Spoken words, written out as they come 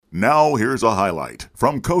Now here's a highlight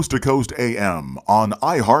from Coast to Coast AM on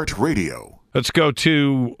iHeartRadio. Let's go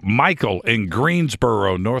to Michael in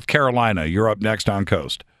Greensboro, North Carolina. You're up next on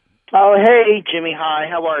Coast. Oh, hey, Jimmy. Hi.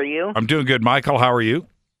 How are you? I'm doing good, Michael. How are you?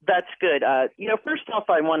 That's good. First off,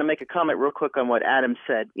 I want to make a comment real quick on what Adam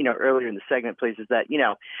said, earlier in the segment, please, is that,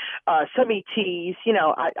 some ETs,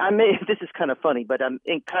 this is kind of funny, but I'm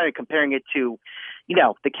kind of comparing it to,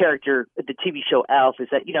 the character, the TV show Alf, is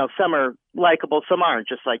that, some are likable, some aren't,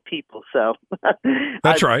 just like people. So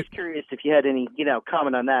that's right. I was curious if you had any,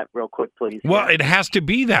 comment on that real quick, please. Well, it has to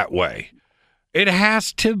be that way. It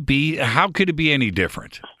has to be. How could it be any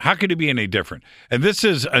different? How could it be any different? And this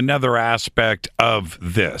is another aspect of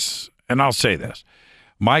this. And I'll say this.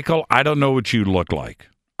 Michael, I don't know what you look like.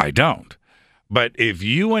 I don't. But if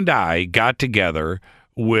you and I got together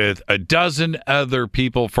with a dozen other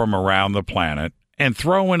people from around the planet and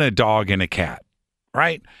throw in a dog and a cat,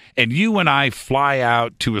 right? And you and I fly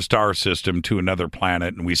out to a star system, to another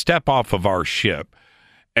planet, and we step off of our ship,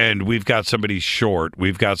 and we've got somebody short,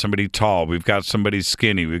 we've got somebody tall, we've got somebody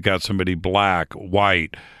skinny, we've got somebody black,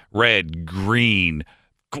 white, red, green,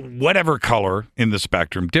 whatever color in the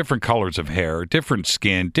spectrum, different colors of hair, different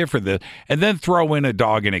skin, different this, and then throw in a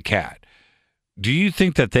dog and a cat. Do you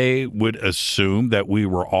think that they would assume that we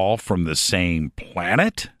were all from the same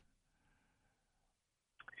planet?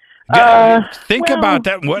 Think about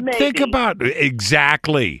that. What? Maybe. Think about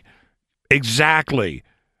exactly.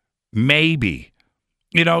 Maybe.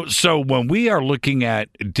 So when we are looking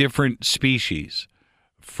at different species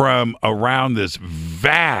from around this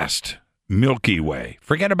vast Milky Way,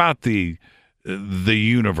 forget about the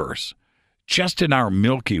universe, just in our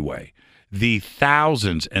Milky Way, the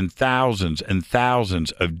thousands and thousands and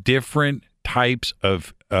thousands of different types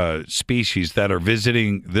of species that are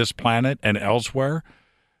visiting this planet and elsewhere,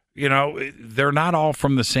 they're not all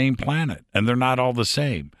from the same planet, and they're not all the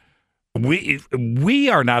same. We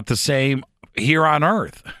are not the same here on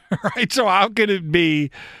Earth, right? So how could it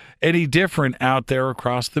be any different out there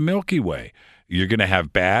across the Milky Way? You're going to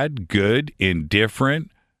have bad, good,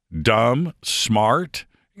 indifferent, dumb, smart.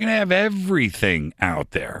 You're going to have everything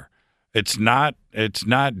out there. It's not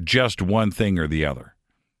just one thing or the other.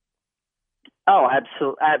 Oh,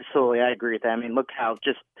 absolutely. I agree with that. I mean, look how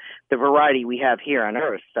just the variety we have here on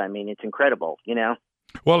Earth. I mean, it's incredible,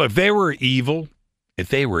 Well, if they were evil, right?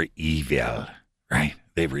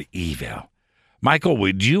 They were evil. Michael,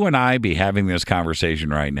 would you and I be having this conversation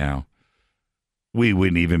right now? We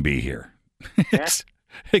wouldn't even be here. Yeah.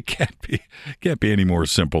 It can't be any more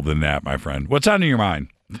simple than that, my friend. What's on your mind?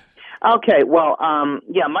 Okay, well,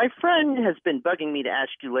 my friend has been bugging me to ask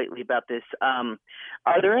you lately about this.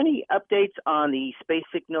 Are there any updates on the space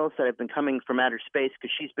signals that have been coming from outer space?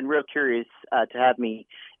 Because she's been real curious to have me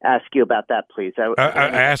ask you about that, please.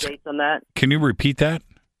 Updates on that? Can you repeat that?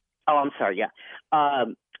 Oh, I'm sorry, yeah.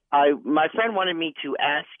 My friend wanted me to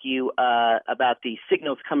ask you about the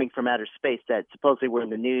signals coming from outer space that supposedly were in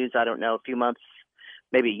the news, I don't know, a few months,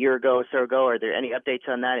 maybe a year ago or so ago. Are there any updates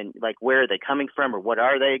on that? And where are they coming from, or what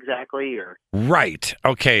are they exactly? Or right.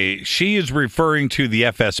 Okay. She is referring to the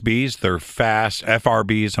FSBs. They're fast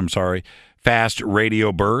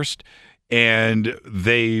radio burst. And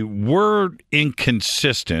they were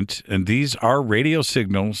inconsistent. And these are radio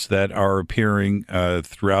signals that are appearing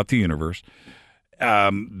throughout the universe,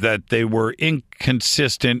 that they were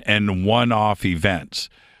inconsistent and one-off events.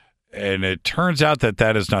 And it turns out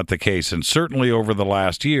that is not the case. And certainly over the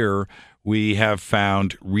last year, we have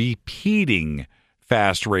found repeating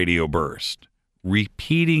fast radio burst.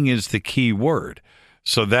 Repeating is the key word.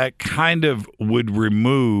 So that kind of would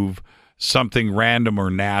remove something random or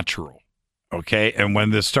natural. Okay? And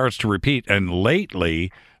when this starts to repeat, and lately,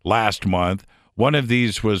 last month, one of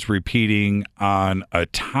these was repeating on a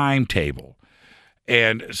timetable.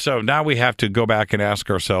 And so now we have to go back and ask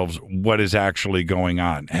ourselves, what is actually going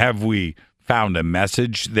on? Have we found a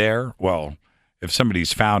message there? Well, if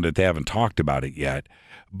somebody's found it, they haven't talked about it yet.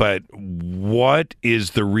 But what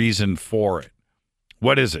is the reason for it?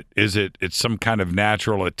 What is it? It's some kind of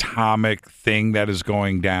natural atomic thing that is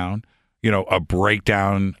going down? A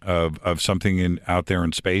breakdown of something out there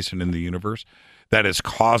in space and in the universe that is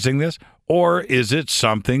causing this? Or is it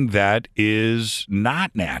something that is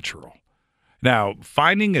not natural? Now,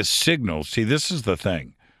 finding a signal, see, this is the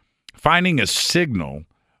thing. Finding a signal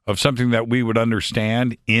of something that we would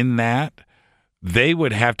understand in that, they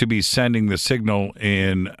would have to be sending the signal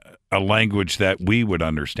in a language that we would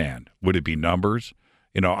understand. Would it be numbers?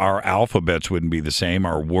 Our alphabets wouldn't be the same.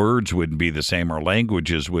 Our words wouldn't be the same. Our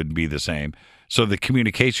languages wouldn't be the same. So the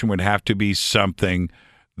communication would have to be something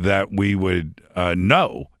that we would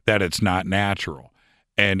know that it's not natural.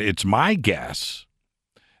 And it's my guess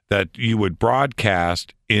that you would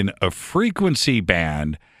broadcast in a frequency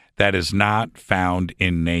band that is not found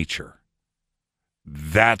in nature.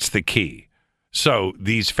 That's the key. So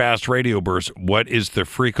these fast radio bursts, what is the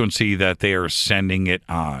frequency that they are sending it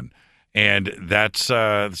on? And that's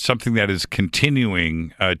something that is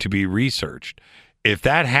continuing to be researched. If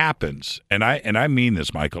that happens, and I mean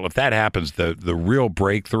this, Michael, if that happens, the real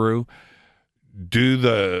breakthrough, do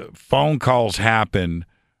the phone calls happen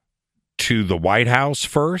to the White House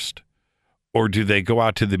first, or do they go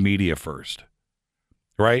out to the media first?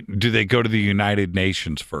 Right? Do they go to the United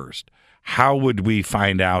Nations first? How would we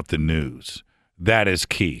find out the news? That is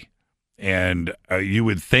key. And you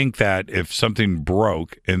would think that if something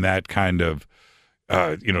broke in that kind of,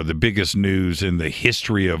 the biggest news in the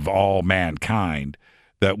history of all mankind,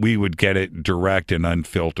 that we would get it direct and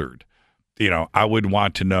unfiltered. I would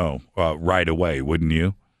want to know right away, wouldn't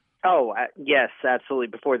you? Oh, yes, absolutely.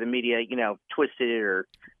 Before the media, twisted it or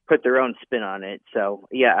put their own spin on it. So,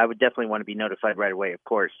 yeah, I would definitely want to be notified right away, of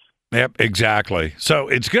course. Yep, exactly. So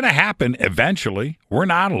it's going to happen eventually. We're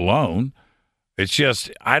not alone. It's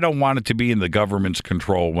just I don't want it to be in the government's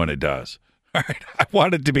control when it does. All right. I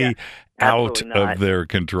want it to be out of their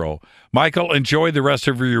control. Michael, enjoy the rest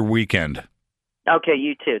of your weekend. Okay,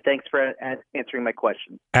 you too. Thanks for answering my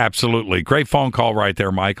question. Absolutely. Great phone call right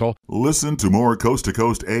there, Michael. Listen to more Coast to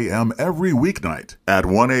Coast AM every weeknight at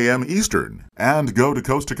 1 a.m. Eastern and go to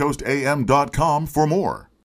coasttocoastam.com for more.